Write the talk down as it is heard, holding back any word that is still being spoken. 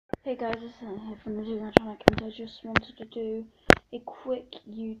Hey guys, it's Anna here from the Electronic, and I just wanted to do a quick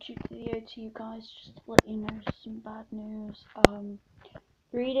YouTube video to you guys just to let you know some bad news.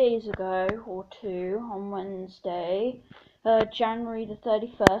 3 days ago, or two, on Wednesday, January the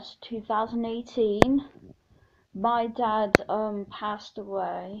 31st, 2018, my dad passed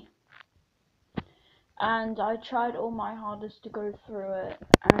away, and I tried all my hardest to go through it,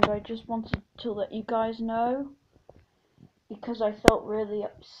 and I just wanted to let you guys know, because I felt really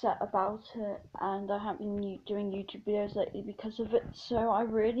upset about it, and I haven't been doing YouTube videos lately because of it, so I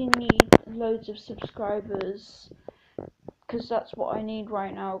really need loads of subscribers, because that's what I need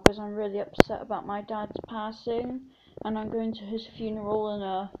right now, because I'm really upset about my dad's passing, and I'm going to his funeral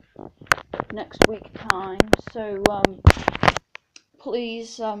in next week time, so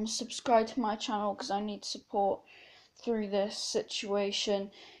please subscribe to my channel, because I need support through this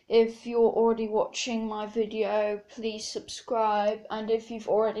situation. If you're already watching my video, please subscribe, and if you've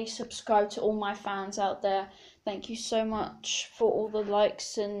already subscribed to all my fans out there, thank you so much for all the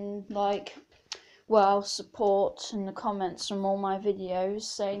likes and support and the comments from all my videos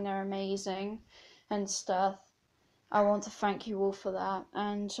saying they're amazing and stuff. I want to thank you all for that,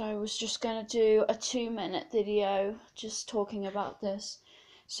 and I was just gonna do a 2-minute video just talking about this.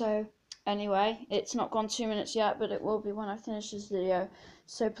 So anyway, it's not gone 2 minutes yet, but it will be when I finish this video.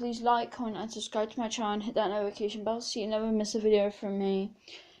 So please like, comment, and subscribe to my channel, and hit that notification bell so you never miss a video from me.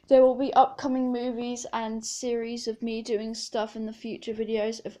 There will be upcoming movies and series of me doing stuff in the future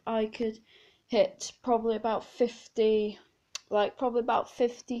videos. If I could hit probably about 50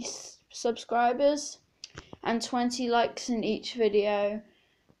 subscribers and 20 likes in each video,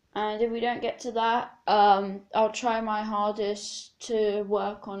 and if we don't get to that, I'll try my hardest to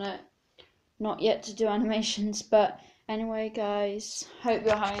work on it. Not yet to do animations, but anyway guys, hope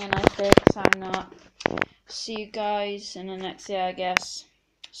you're having a nice day, because I'm not. See you guys in the next year, I guess.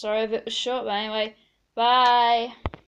 Sorry if it was short, but anyway, bye!